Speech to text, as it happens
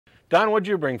Don, what'd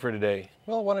you bring for today?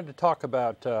 Well, I wanted to talk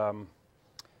about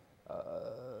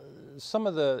some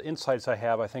of the insights I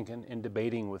have, I think, in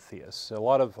debating with theists. A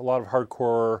lot of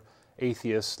hardcore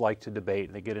atheists like to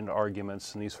debate. They get into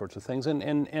arguments and these sorts of things,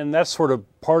 and that's sort of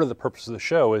part of the purpose of the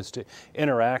show, is to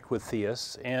interact with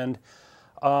theists. And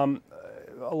a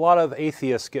lot of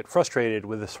atheists get frustrated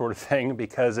with this sort of thing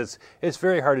because it's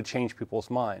very hard to change people's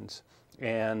minds,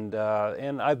 and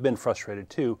I've been frustrated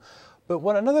too.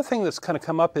 But another thing that's kind of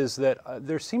come up is that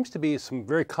there seems to be some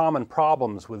very common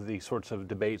problems with these sorts of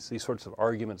debates, these sorts of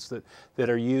arguments that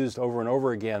are used over and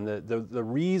over again. The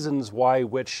reasons why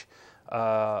which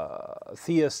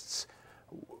theists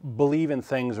believe in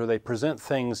things or they present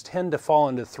things tend to fall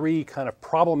into three kind of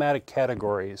problematic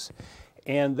categories.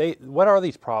 And what are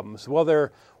these problems? Well,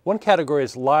 one category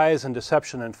is lies and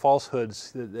deception and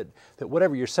falsehoods, that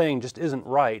whatever you're saying just isn't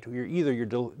right.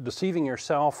 You're deceiving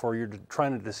yourself or you're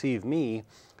trying to deceive me,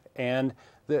 and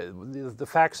the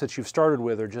facts that you've started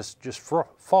with are just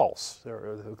false.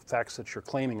 The facts that you're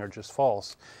claiming are just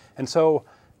false. And so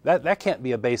that can't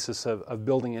be a basis of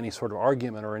building any sort of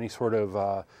argument or any sort of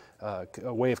a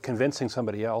way of convincing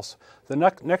somebody else. The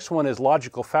next one is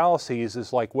logical fallacies.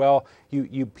 Is like, well,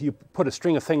 you put a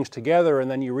string of things together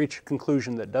and then you reach a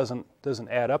conclusion that doesn't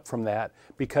add up from that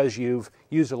because you've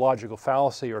used a logical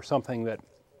fallacy or something that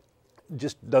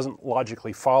just doesn't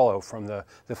logically follow from the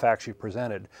facts you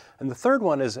presented. And the third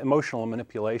one is emotional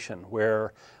manipulation,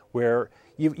 where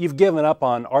you've given up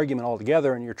on argument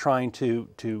altogether and you're trying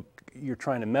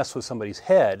to mess with somebody's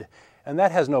head. And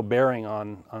that has no bearing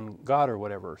on God or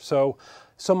whatever. So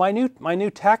my new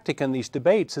tactic in these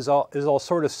debates is I'll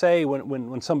sort of say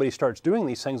when somebody starts doing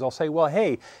these things, I'll say, well,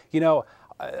 hey,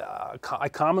 I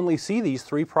commonly see these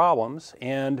three problems,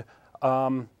 and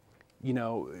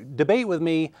debate with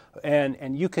me,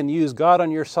 and you can use God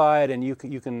on your side, and you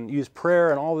can use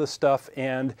prayer and all this stuff.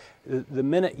 And the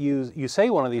minute you say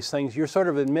one of these things, you sort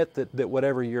of admit that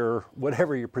whatever you're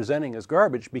presenting is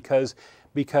garbage because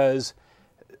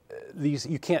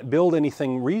you can't build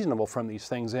anything reasonable from these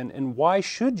things, and why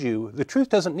should you? The truth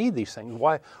doesn't need these things.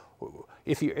 Why,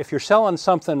 if you're selling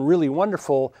something really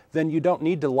wonderful, then you don't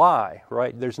need to lie,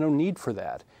 right? There's no need for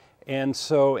that. And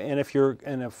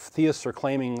if theists are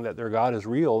claiming that their God is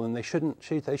real, then they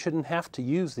shouldn't have to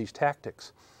use these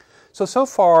tactics. So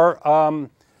far,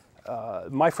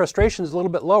 my frustration is a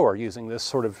little bit lower using this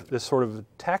sort of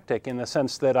tactic, in the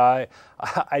sense that I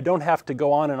don't have to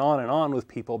go on and on and on with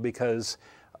people because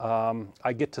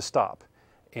I get to stop,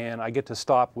 and I get to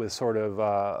stop with sort of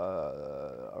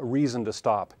a reason to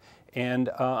stop. And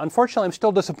unfortunately, I'm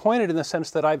still disappointed in the sense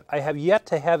that I have yet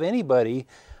to have anybody,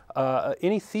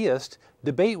 any theist,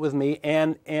 debate with me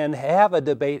and have a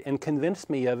debate and convince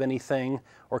me of anything,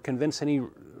 or convince any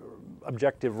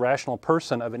objective, rational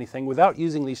person of anything without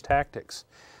using these tactics.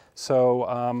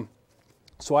 So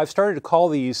I've started to call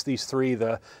these three,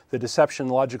 the deception,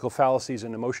 logical fallacies,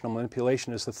 and emotional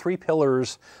manipulation, as the three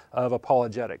pillars of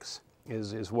apologetics,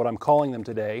 is what I'm calling them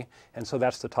today. And so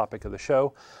that's the topic of the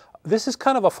show. This is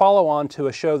kind of a follow-on to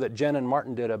a show that Jen and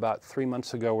Martin did about 3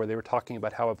 months ago, where they were talking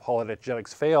about how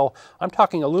apologetics fail. I'm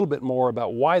talking a little bit more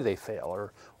about why they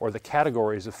fail, or the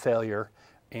categories of failure,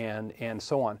 and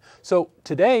so on. So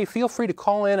today, feel free to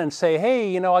call in and say,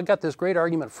 hey, I got this great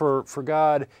argument for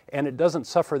God, and it doesn't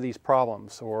suffer these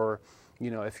problems. Or,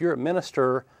 if you're a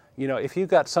minister, if you've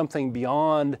got something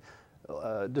beyond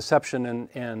deception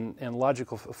and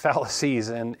logical fallacies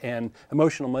and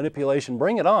emotional manipulation,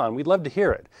 bring it on. We'd love to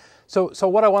hear it. So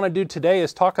what I want to do today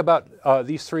is talk about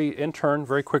these three in turn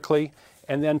very quickly,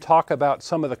 and then talk about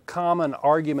some of the common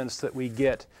arguments that we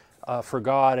get for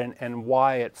God, and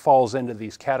why it falls into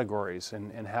these categories,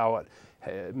 and how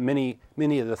many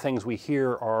of the things we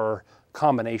hear are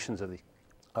combinations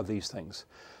of these things.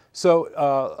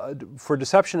 So for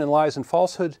deception and lies and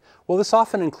falsehood, well, this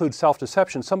often includes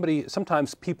self-deception.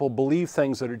 Sometimes people believe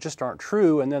things that just aren't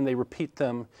true, and then they repeat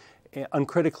them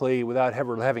uncritically without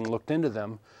ever having looked into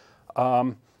them.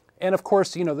 And of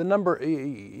course, the number,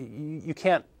 you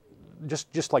can't,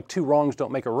 just like two wrongs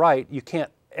don't make a right, you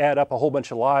can't add up a whole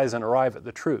bunch of lies and arrive at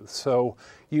the truth. So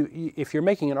if you're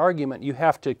making an argument, you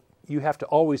have to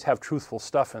always have truthful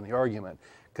stuff in the argument,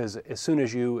 because as soon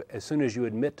as you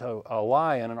admit to a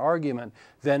lie in an argument,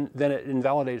 then it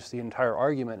invalidates the entire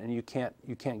argument, and you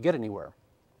can't get anywhere.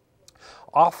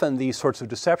 Often these sorts of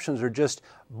deceptions are just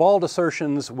bald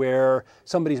assertions where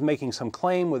somebody's making some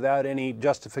claim without any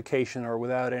justification, or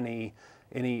without any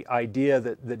idea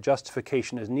that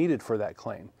justification is needed for that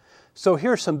claim. So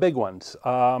here's some big ones.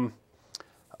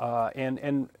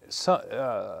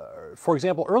 For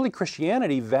example, early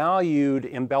Christianity valued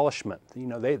embellishment. You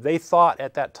know, they thought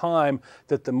at that time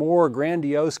that the more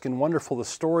grandiose and wonderful the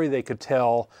story they could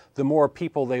tell, the more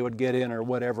people they would get in or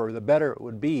whatever, the better it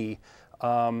would be.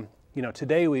 You know,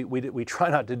 today we try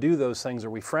not to do those things, or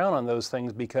we frown on those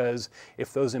things, because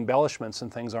if those embellishments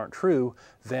and things aren't true,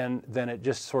 then it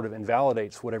just sort of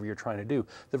invalidates whatever you're trying to do.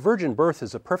 The virgin birth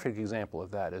is a perfect example of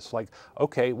that. It's like,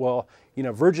 okay, well, you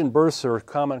know, virgin births are a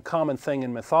common thing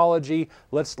in mythology.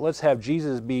 Let's have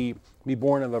Jesus be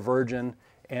born of a virgin,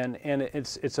 and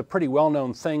it's a pretty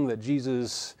well-known thing that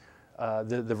Jesus.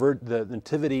 The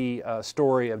nativity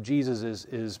story of Jesus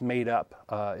is made up,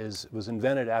 was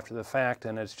invented after the fact,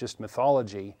 and it's just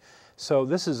mythology. So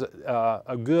this is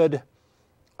a good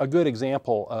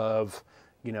example of,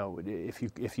 you know,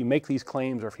 if you make these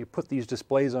claims, or if you put these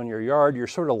displays on your yard, you're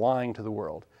sort of lying to the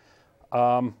world.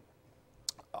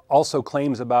 Also,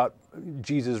 claims about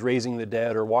Jesus raising the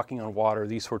dead or walking on water,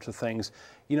 these sorts of things,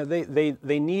 you know,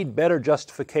 they need better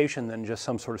justification than just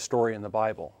some sort of story in the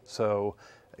Bible. So,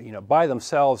 you know, by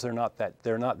themselves, they're not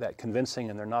that convincing,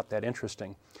 and they're not that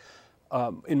interesting.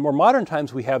 In more modern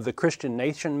times, we have the Christian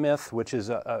nation myth, which is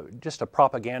just a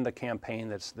propaganda campaign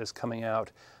that's coming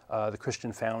out. The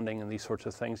Christian founding and these sorts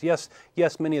of things. Yes,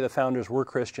 many of the founders were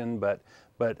Christian, but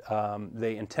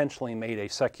they intentionally made a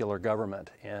secular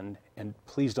government, and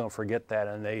please don't forget that.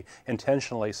 And they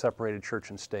intentionally separated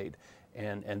church and state,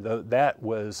 and that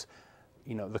was,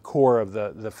 you know, the core of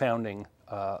the founding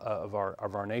of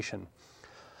our nation.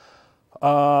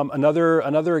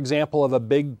 Another example of a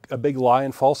big lie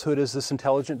and falsehood is this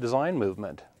intelligent design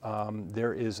movement.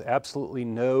 There is absolutely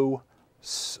nothing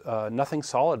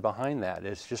solid behind that.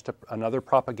 It's just another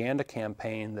propaganda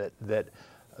campaign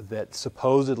that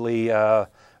supposedly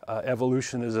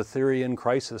evolution is a theory in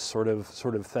crisis sort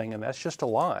of thing, and that's just a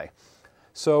lie.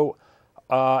 So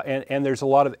and there's a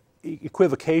lot of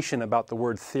equivocation about the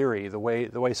word theory. The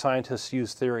way scientists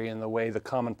use theory and the way the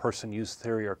common person uses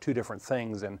theory are two different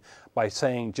things, and by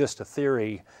saying just a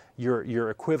theory,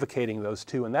 you're equivocating those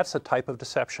two, and that's a type of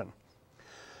deception.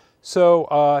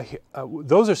 So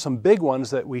those are some big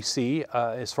ones that we see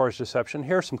as far as deception.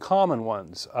 Here are some common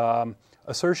ones.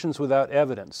 Assertions without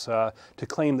evidence, to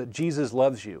claim that Jesus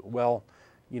loves you. Well,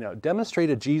 you know, demonstrate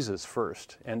a Jesus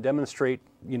first, and demonstrate,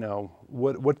 you know,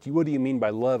 what do you mean by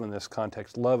love in this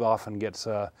context? Love often gets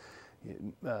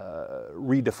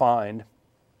redefined.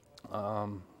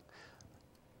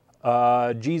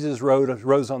 Jesus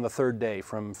rose on the third day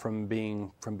from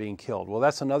being killed. Well,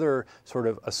 that's another sort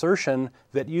of assertion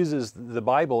that uses the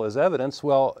Bible as evidence.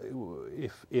 Well,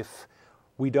 if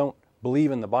we don't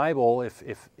believe in the Bible, if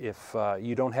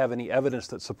you don't have any evidence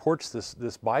that supports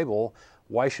this Bible,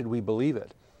 why should we believe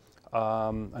it?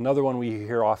 Another one we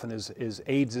hear often is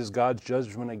AIDS is God's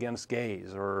judgment against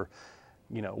gays, or,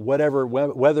 you know, whatever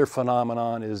weather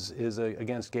phenomenon is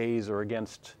against gays, or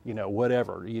against, you know,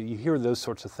 whatever. You hear those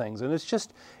sorts of things, and it's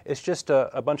just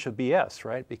a bunch of BS,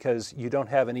 right? Because you don't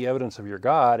have any evidence of your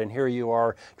God, and here you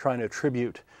are trying to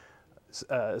attribute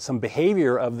some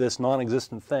behavior of this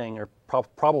non-existent thing, or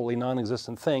probably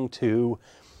non-existent thing, to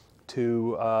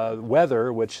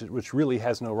weather, which really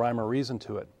has no rhyme or reason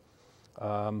to it.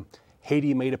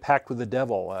 Haiti made a pact with the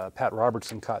devil. Pat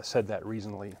Robertson said that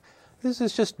recently. This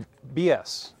is just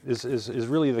BS, is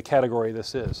really the category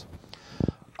this is.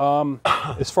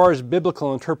 As far as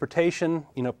biblical interpretation,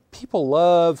 you know, people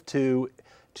love to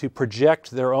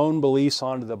project their own beliefs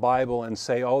onto the Bible and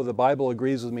say, oh, the Bible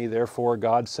agrees with me, therefore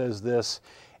God says this.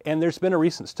 And there's been a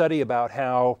recent study about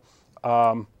how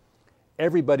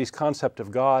everybody's concept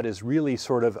of God is really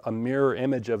sort of a mirror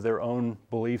image of their own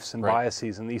beliefs and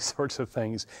biases and these sorts of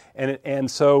things.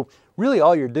 And so really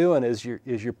all you're doing is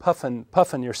you're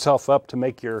puffing yourself up to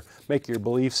make your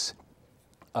beliefs,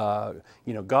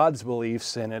 you know, God's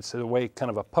beliefs, and it's a way, kind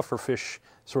of a pufferfish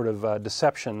sort of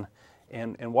deception.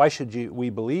 And why should we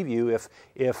believe you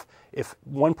if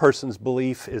one person's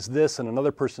belief is this and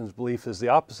another person's belief is the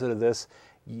opposite of this?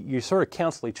 You sort of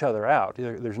cancel each other out.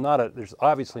 There's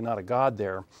obviously not a God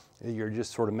there. You're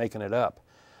just sort of making it up.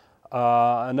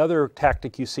 Another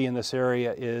tactic you see in this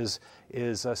area is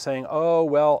saying, oh,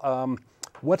 well,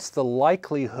 what's the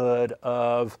likelihood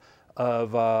of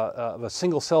a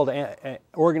single-celled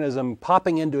organism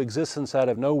popping into existence out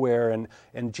of nowhere,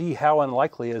 and gee, how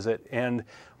unlikely is it?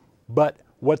 But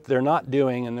what they're not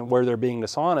doing, and where they're being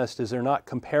dishonest, is they're not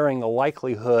comparing the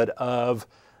likelihood of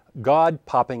God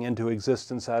popping into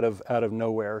existence out of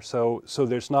nowhere. So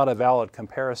there's not a valid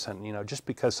comparison. You know, just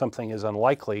because something is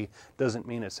unlikely doesn't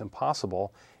mean it's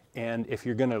impossible. And if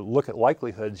you're going to look at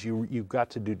likelihoods, you've got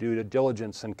to do due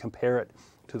diligence and compare it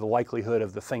to the likelihood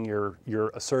of the thing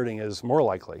you're asserting is more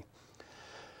likely.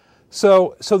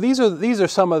 So these are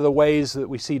some of the ways that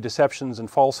we see deceptions and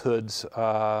falsehoods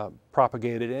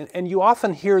propagated, and you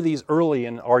often hear these early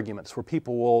in arguments where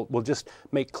people will just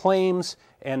make claims,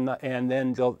 and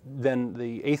then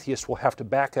the atheist will have to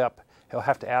back up. He'll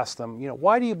have to ask them,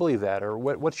 why do you believe that, or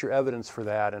what's your evidence for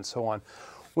that, and so on.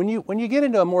 When you get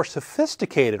into a more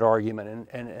sophisticated argument,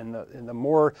 and the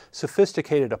more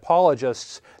sophisticated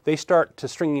apologists, they start to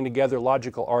stringing together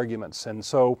logical arguments, and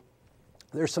so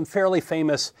there's some fairly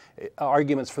famous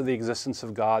arguments for the existence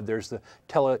of God. There's the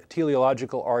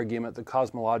teleological argument, the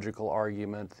cosmological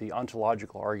argument, the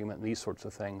ontological argument, and these sorts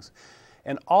of things.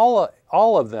 And all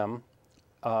of them,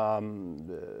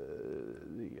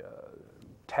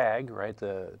 TAG, right,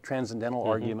 the transcendental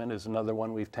argument is another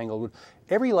one we've tangled with.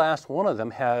 Every last one of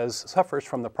them suffers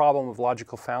from the problem of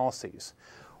logical fallacies.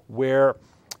 Here's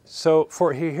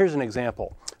an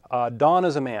example. Don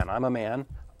is a man, I'm a man.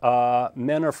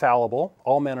 Men are fallible.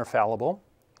 All men are fallible.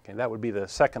 Okay, that would be the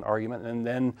second argument,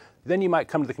 and then you might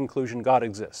come to the conclusion God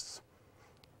exists.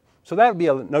 So that would be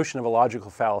a notion of a logical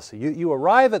fallacy. You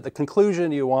arrive at the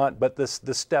conclusion you want, but the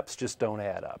steps just don't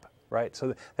add up, right?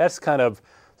 So that's kind of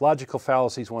logical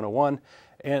fallacies 101,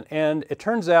 and it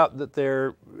turns out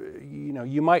that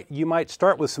you might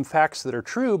start with some facts that are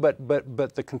true, but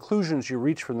the conclusions you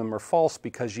reach from them are false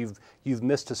because you've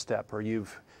missed a step or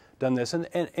you've done this,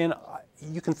 and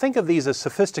you can think of these as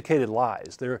sophisticated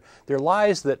lies. They're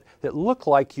lies that look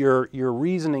like you're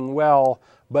reasoning well,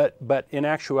 but in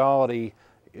actuality,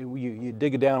 you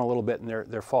dig it down a little bit and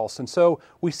they're false. And so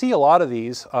we see a lot of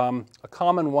these. A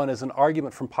common one is an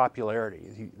argument from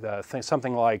popularity.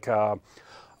 Something like,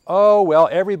 oh well,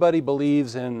 everybody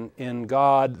believes in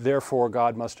God, therefore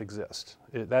God must exist.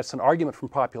 That's an argument from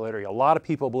popularity. A lot of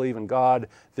people believe in God,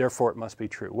 therefore it must be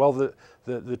true. Well,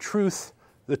 the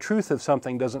truth of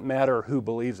something doesn't matter who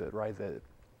believes it, right?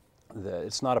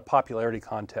 It's not a popularity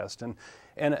contest. And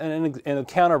a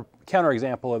counter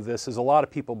example of this is a lot of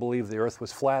people believe the earth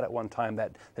was flat at one time.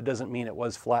 That doesn't mean it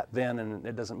was flat then, and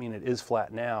it doesn't mean it is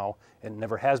flat now. It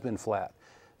never has been flat.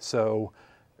 So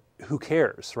who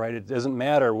cares, right? It doesn't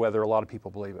matter whether a lot of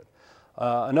people believe it.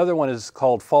 Another one is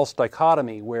called false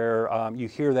dichotomy, where you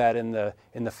hear that in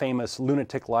the famous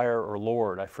lunatic, liar, or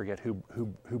Lord. I forget who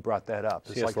brought that up.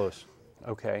 C.S. Lewis.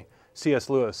 Okay,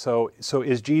 C.S. Lewis. So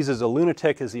is Jesus a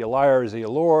lunatic? Is he a liar? Is he a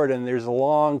Lord? And there's a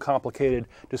long, complicated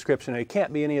description. He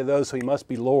can't be any of those, so he must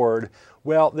be Lord.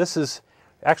 Well, this is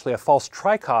actually a false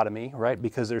trichotomy, right?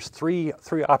 Because there's three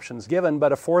options given,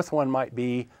 but a fourth one might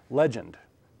be legend,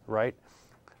 right?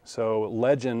 So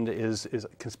legend is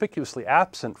conspicuously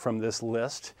absent from this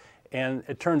list, and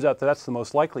it turns out that that's the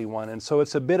most likely one. And so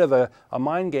it's a bit of a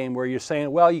mind game where you're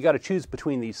saying, well, you got to choose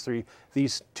between these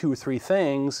two or three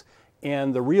things,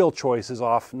 and the real choice is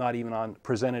off, not even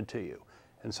presented to you.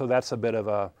 And so that's a bit of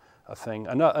a thing.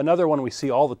 Another one we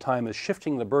see all the time is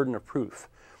shifting the burden of proof.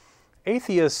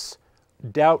 Atheists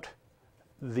doubt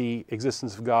the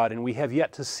existence of God, and we have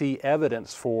yet to see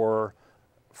evidence for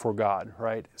God,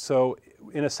 right? So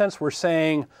in a sense, we're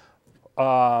saying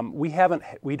we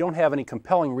don't have any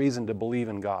compelling reason to believe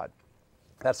in God.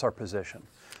 That's our position.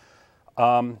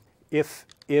 If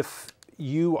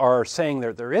you are saying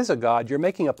that there is a God, you're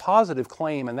making a positive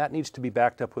claim, and that needs to be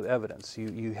backed up with evidence.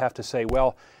 You have to say,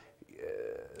 well,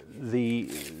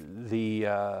 if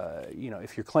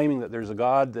you're claiming that there's a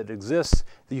God that exists,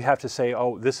 you have to say,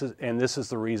 oh, this is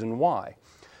the reason why.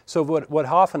 So what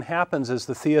often happens is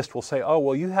the theist will say, oh,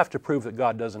 well, you have to prove that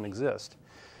God doesn't exist.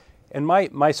 And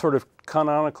my sort of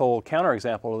canonical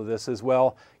counterexample of this is,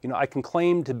 well, I can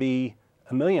claim to be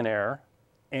a millionaire,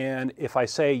 and if I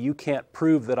say you can't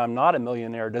prove that I'm not a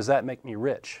millionaire, does that make me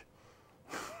rich?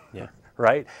 Yeah.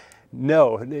 Right?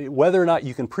 No. Whether or not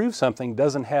you can prove something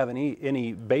doesn't have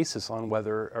any basis on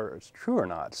whether it's true or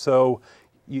not. So,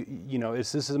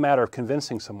 this is a matter of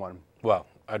convincing someone. Well,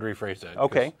 I'd rephrase that.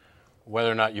 Okay.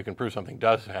 Whether or not you can prove something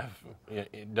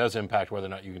it does impact whether or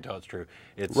not you can tell it's true.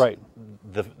 It's right.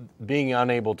 Being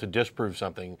unable to disprove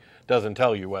something doesn't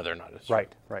tell you whether or not it's true.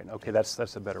 Right. Okay,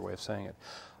 that's a better way of saying it.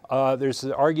 There's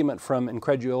the argument from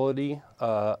incredulity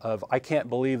of I can't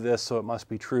believe this, so it must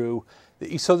be true.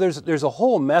 So there's a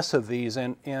whole mess of these,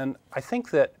 and I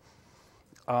think that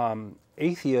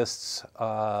atheists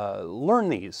learn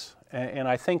these, and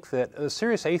I think that a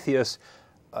serious atheist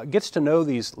gets to know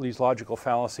these logical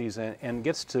fallacies and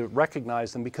gets to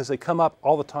recognize them because they come up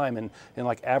all the time in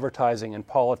like advertising and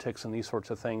politics and these sorts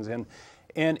of things. And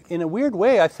in a weird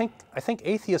way, I think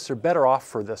atheists are better off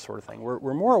for this sort of thing.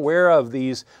 We're more aware of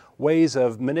these ways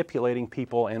of manipulating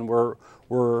people, and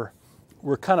we're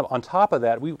we're kind of on top of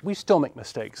that. We still make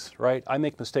mistakes, right? I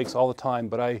make mistakes all the time,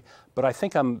 but I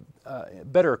think I'm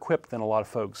better equipped than a lot of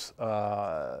folks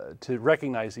to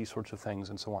recognize these sorts of things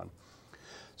and so on.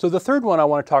 So the third one I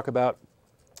want to talk about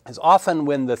is often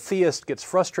when the theist gets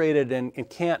frustrated and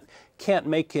can't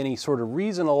make any sort of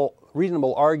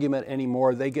reasonable argument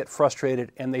anymore, they get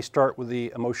frustrated and they start with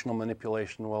the emotional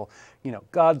manipulation. Well,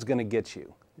 God's going to get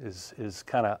you is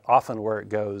kind of often where it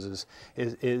goes.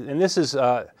 And this is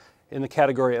in the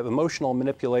category of emotional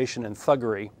manipulation and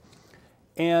thuggery.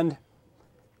 And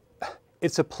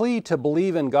it's a plea to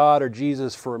believe in God or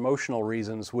Jesus for emotional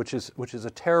reasons, which is a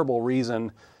terrible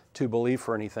reason to believe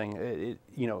for anything.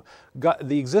 God,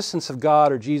 the existence of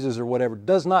God or Jesus or whatever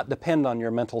does not depend on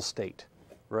your mental state,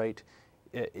 right?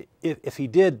 If he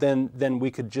did, then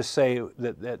we could just say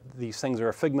that these things are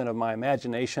a figment of my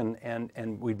imagination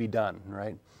and we'd be done,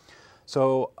 right?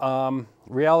 So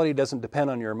reality doesn't depend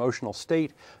on your emotional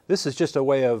state. This is just a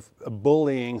way of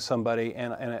bullying somebody,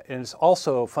 and it's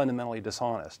also fundamentally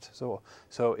dishonest.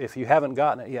 So if you haven't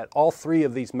gotten it yet, all three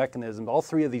of these mechanisms, all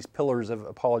three of these pillars of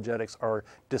apologetics are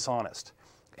dishonest,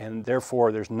 and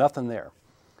therefore there's nothing there.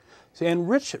 See, and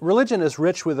religion is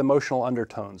rich with emotional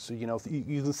undertones. So,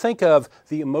 you can think of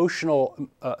the emotional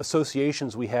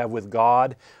associations we have with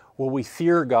God. Well, we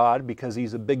fear God because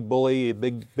he's a big bully, a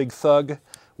big thug.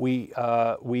 We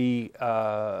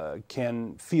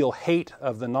can feel hate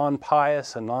of the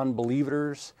non-pious and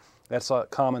non-believers. That's a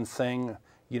common thing.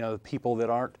 People that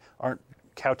aren't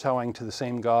kowtowing to the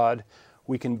same God.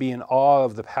 We can be in awe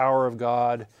of the power of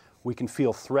God. We can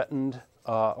feel threatened,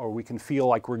 or we can feel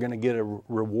like we're going to get a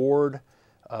reward.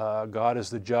 God is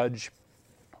the judge.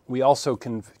 We also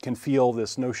can feel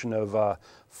this notion of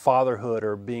fatherhood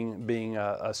or being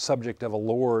a subject of a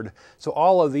lord. So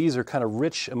all of these are kind of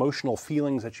rich emotional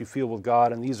feelings that you feel with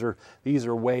God, and these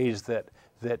are ways that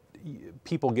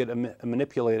people get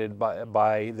manipulated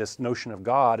by this notion of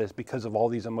God, is because of all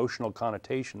these emotional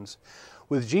connotations.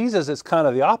 With Jesus, it's kind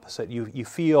of the opposite. You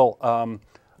feel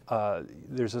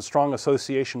there's a strong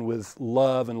association with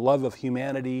love and love of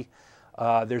humanity.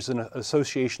 There's an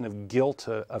association of guilt,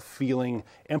 of feeling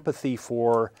empathy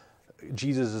for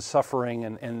Jesus' suffering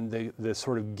and the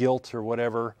sort of guilt or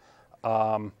whatever.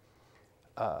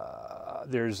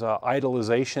 There's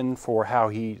idolization for how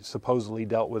he supposedly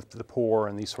dealt with the poor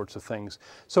and these sorts of things.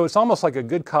 So it's almost like a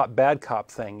good cop, bad cop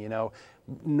thing,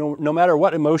 No matter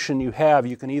what emotion you have,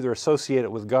 you can either associate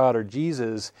it with God or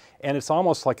Jesus, and it's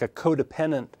almost like a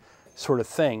codependent sort of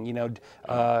thing,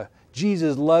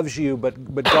 Jesus loves you,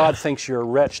 but God thinks you're a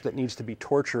wretch that needs to be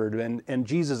tortured, and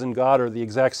Jesus and God are the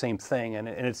exact same thing, and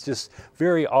it's just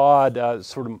very odd,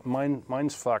 sort of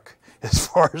mind's fuck as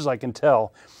far as I can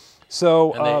tell.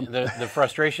 So the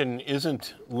frustration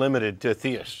isn't limited to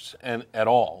theists at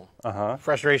all.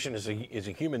 Frustration is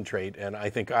a human trait, and I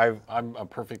think I'm a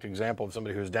perfect example of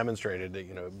somebody who's demonstrated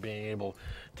that being able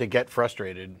to get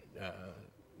frustrated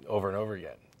over and over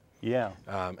again. Yeah.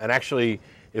 And actually,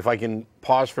 if I can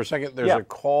pause for a second, there's a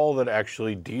call that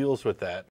actually deals with that.